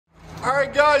All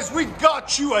right, guys, we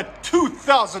got you a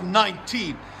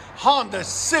 2019 Honda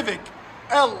Civic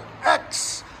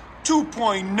LX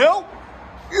 2.0.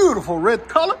 Beautiful red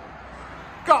color.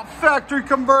 Got factory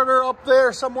converter up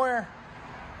there somewhere.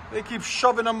 They keep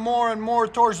shoving them more and more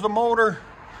towards the motor.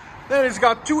 Then it's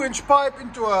got 2-inch pipe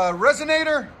into a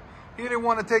resonator. He didn't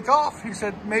want to take off. He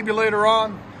said maybe later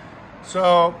on.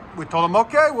 So we told him,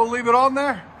 okay, we'll leave it on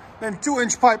there. Then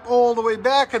 2-inch pipe all the way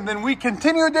back, and then we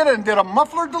continued it and did a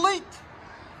muffler delete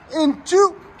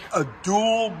into a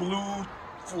dual blue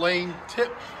flame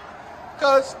tip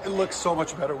because it looks so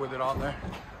much better with it on there.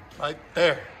 Right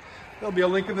there. There'll be a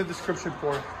link in the description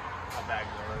for it.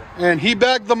 And he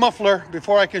bagged the muffler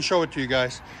before I can show it to you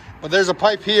guys. But there's a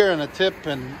pipe here and a tip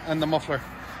and the muffler.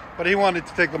 But he wanted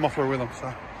to take the muffler with him.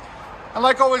 So, and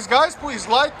like always, guys, please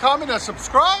like, comment, and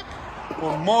subscribe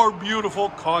for more beautiful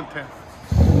content.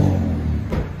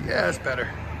 Yeah, it's better.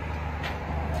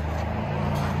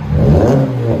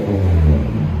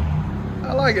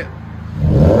 I like it.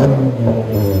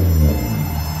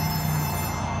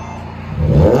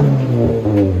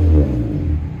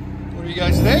 What do you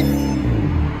guys think?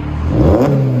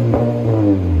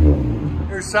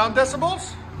 Here's sound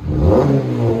decibels.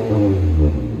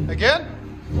 Again.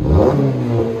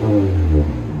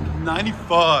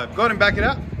 95. Go ahead and back it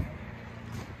up.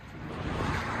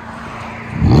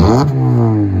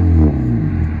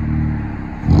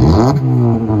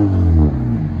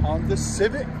 On the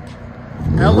Civic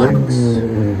LX.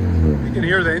 You can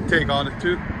hear the intake on it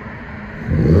too.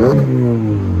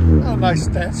 A nice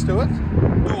stance to it.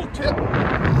 Dual tip.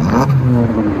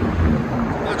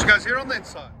 Let you guys hear on the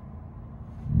inside.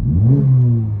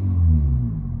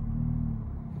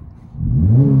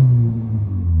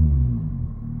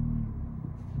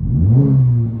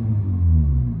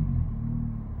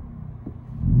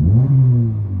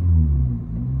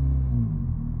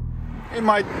 He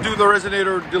might do the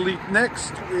resonator delete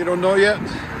next. We don't know yet.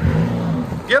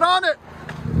 Get on it!